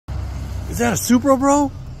Is that a Supra, bro?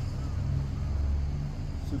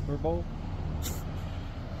 Super Bowl?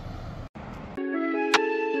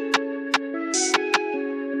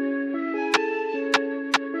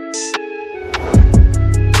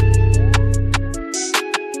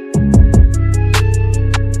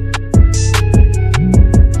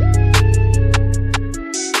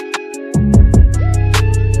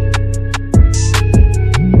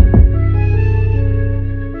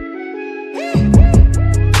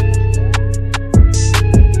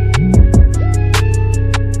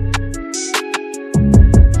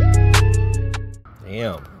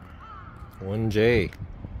 Damn. 1J.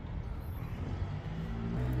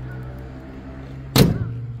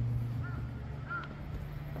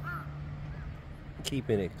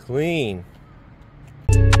 Keeping it clean.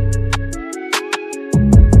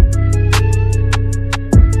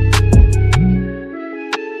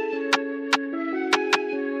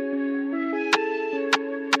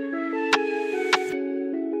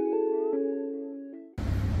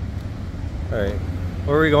 Alright,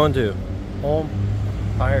 where are we going to? Home.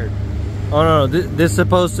 Tired. Oh no, this is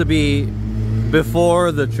supposed to be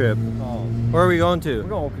before the trip. Oh. Where are we going to? We're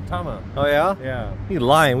going to Okutama. Oh yeah? Yeah. You're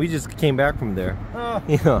lying, we just came back from there.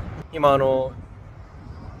 Yeah. 今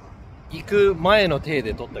行く前の体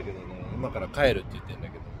で撮ったけどね、今から帰るって言ってんだ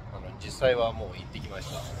けど、実際はもう行ってきまし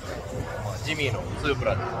た。まあ、ジミーのスープ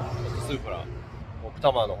ラ奥多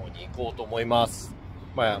摩の方に行こうと思います。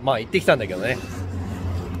まあ行ってきたんだけどね。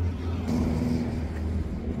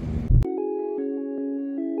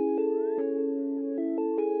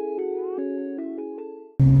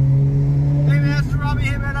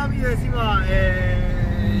今、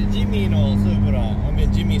ジミーのスープラ、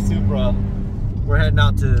Jimmy Supra. We're heading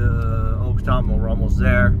out to Okutama. We're almost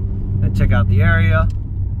there, and check out the area.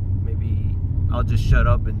 Maybe I'll just shut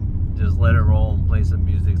up and just let it roll and play some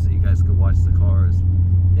music so you guys can watch the cars.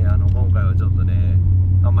 で、今回はちょっとね、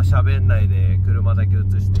あんま喋んないで車だけ映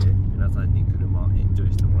して皆さんに車エンジョ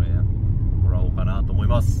イしてもらおうかなと思い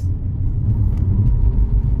ます。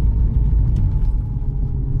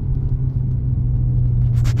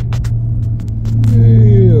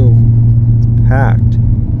Packed.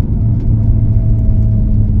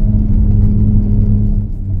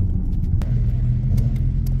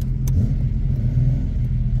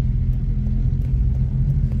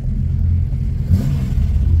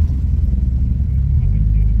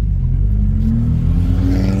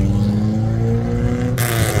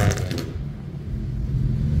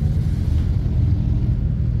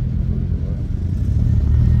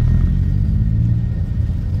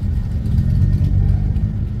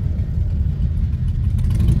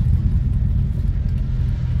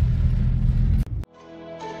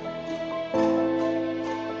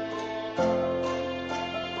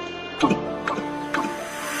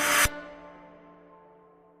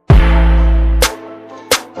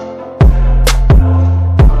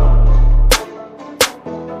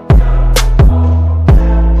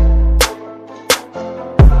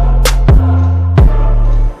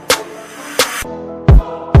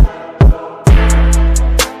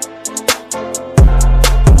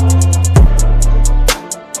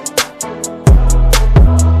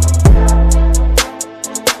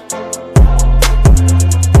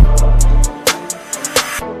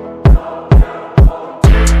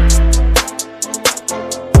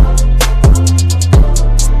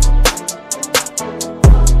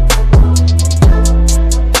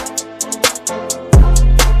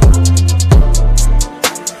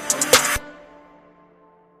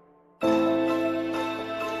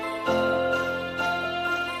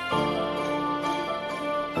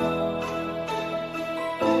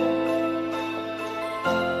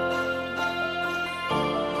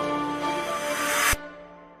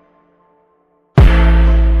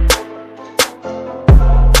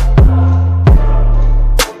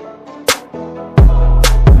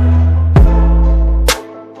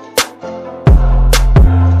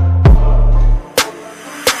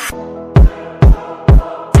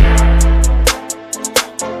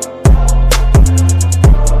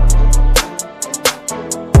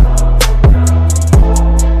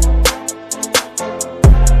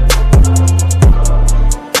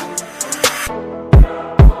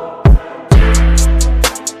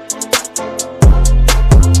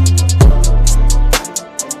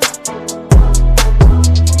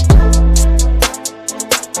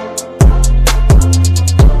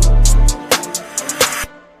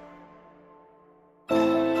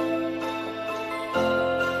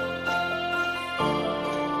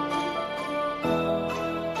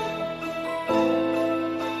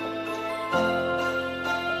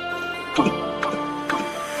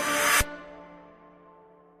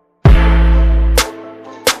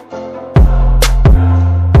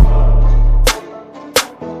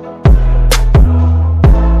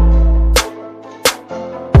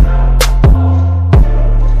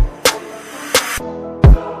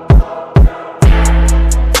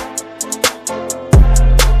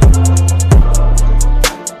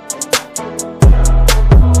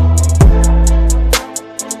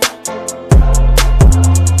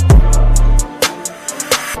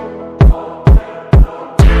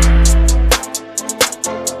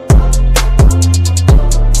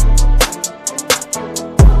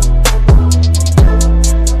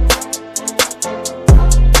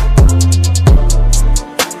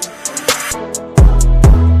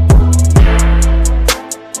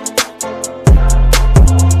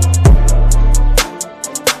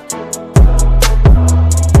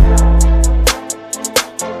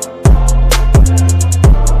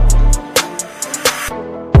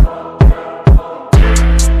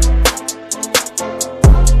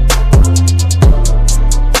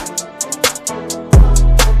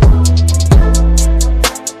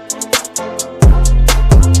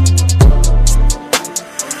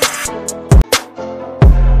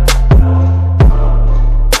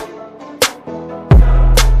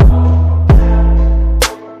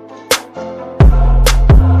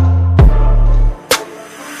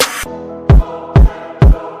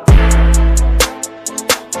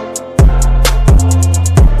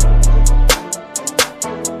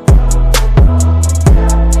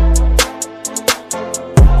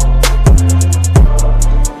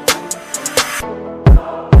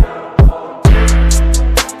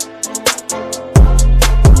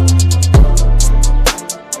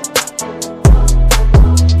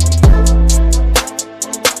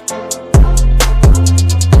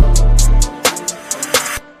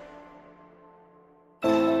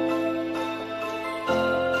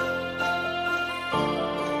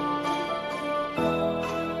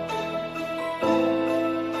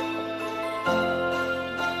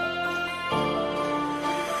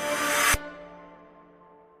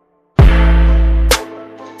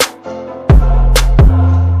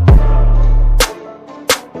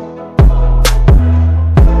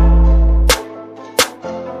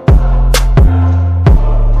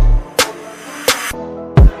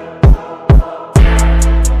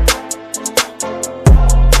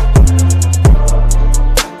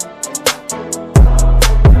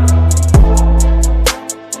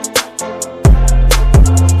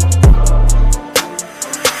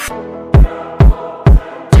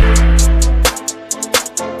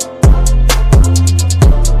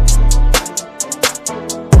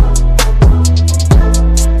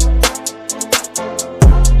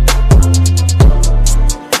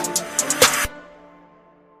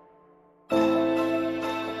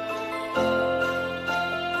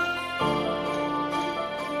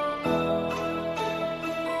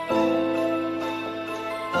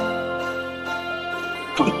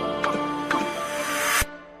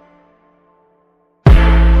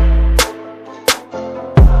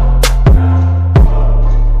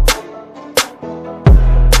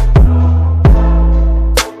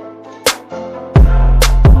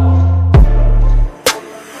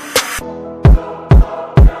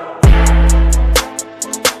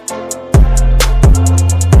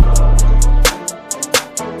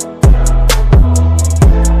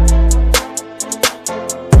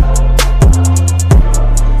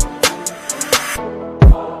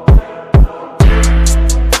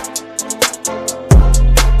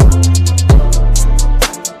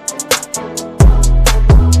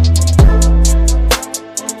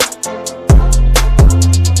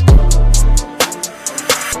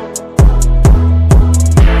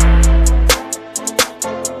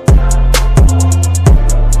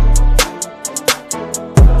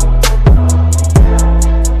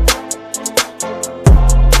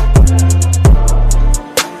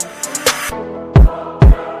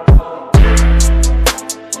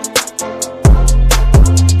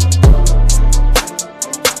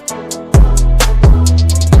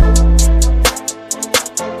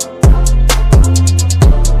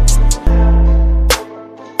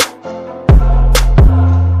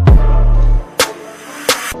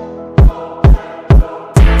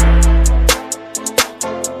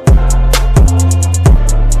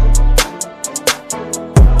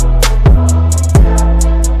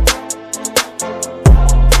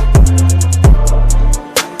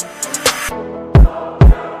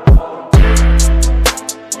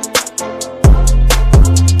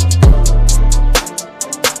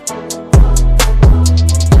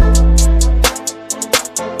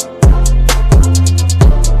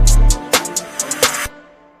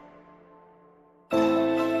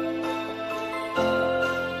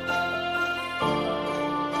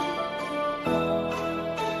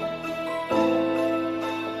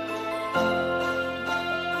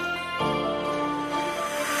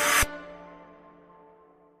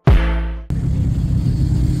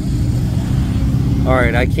 All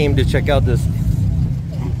right, I came to check out this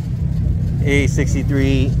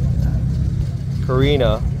A63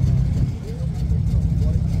 Carina.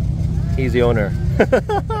 He's the owner.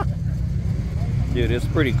 Dude, it's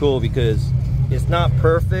pretty cool because it's not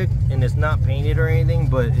perfect and it's not painted or anything,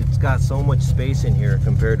 but it's got so much space in here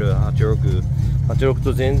compared to 86。86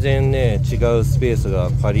と全然ね、違うスペースが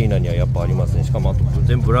カリーナにはやっぱありますね。しかもあと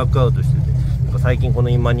全部ブラックアウトしてて、なんか最近この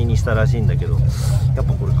インマニにしたらしいんだけど、やっ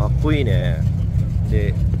ぱこれかっこいいね。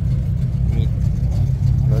で、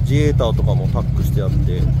ラジエーターとかもタックしてあっ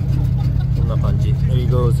て、こんな感じ。There you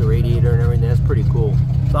go, the radiator and everything. That's pretty cool.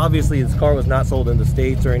 So obviously this car was not sold in the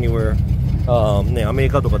States or anywhere. ね、アメリ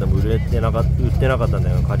カとかでも売ってなかったん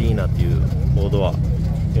だよ。カリーナっていうボードは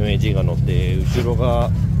MAG が乗って、後ろが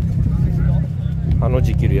ハの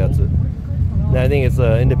字切るやつ。And I think it's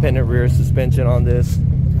an independent rear suspension on this. There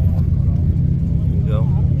you go.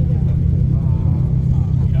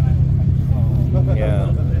 Yeah.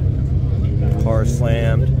 Car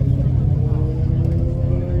slammed.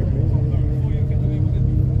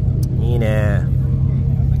 いいね。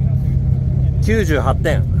98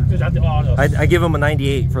点。I give him a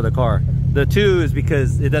 98 for the car. The 2 is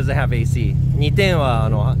because it doesn't have AC. 2点は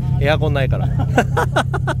エアコンないから。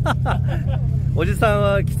おじさん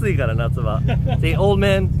はきついから夏は。See, old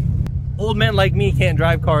men like me can't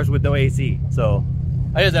drive cars with no AC. So,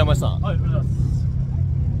 ありがとうございました。はい、ありがとうございます。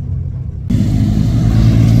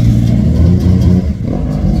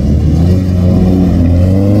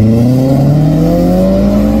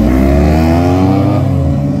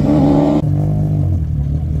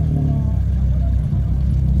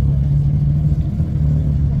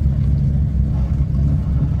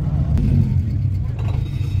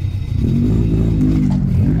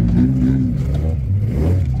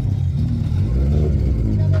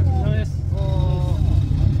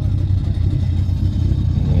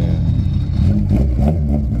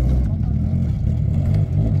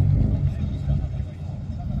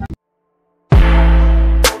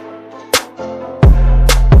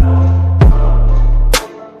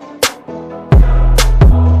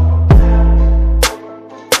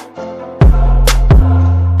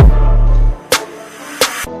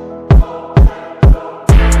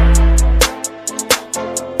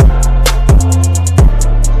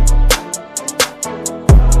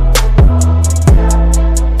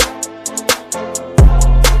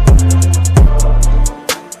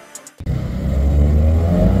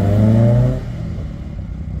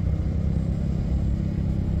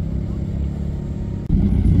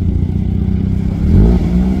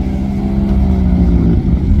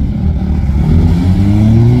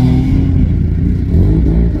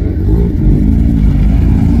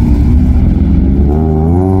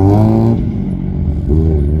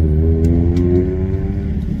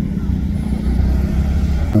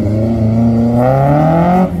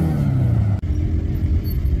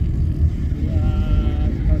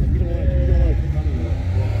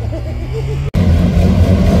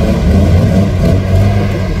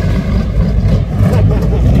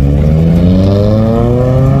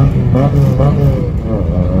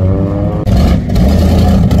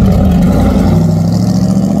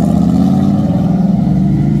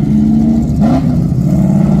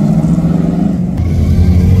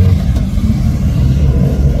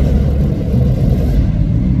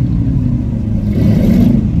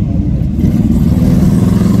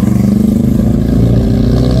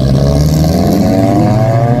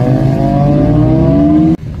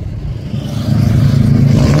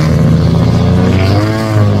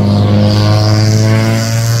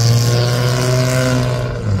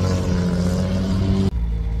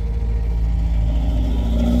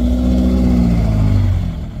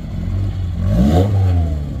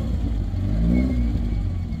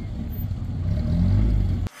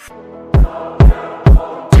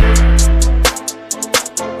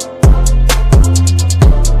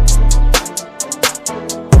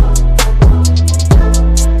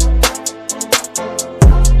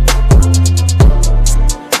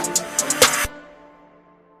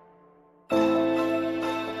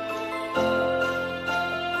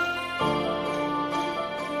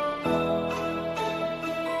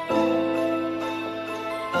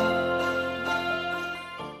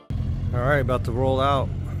Alright, about to roll out.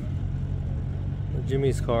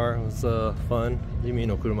 Jimmy's car was fun. ジミー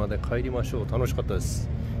の車で帰りましょう。楽しかったです。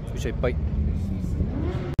駐車いっぱい。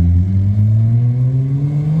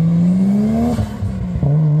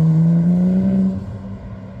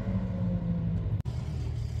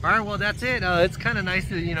Alright, well that's it. It's kind of nice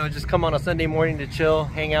to, just come on a Sunday morning to chill,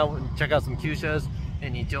 hang out, check out some kyushas.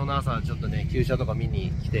 日曜の朝ちょっとね、旧車とか見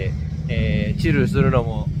に来て、チルするの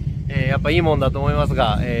も、やっぱいいもんだと思います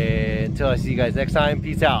が、until I see you guys next time,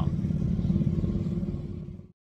 peace out.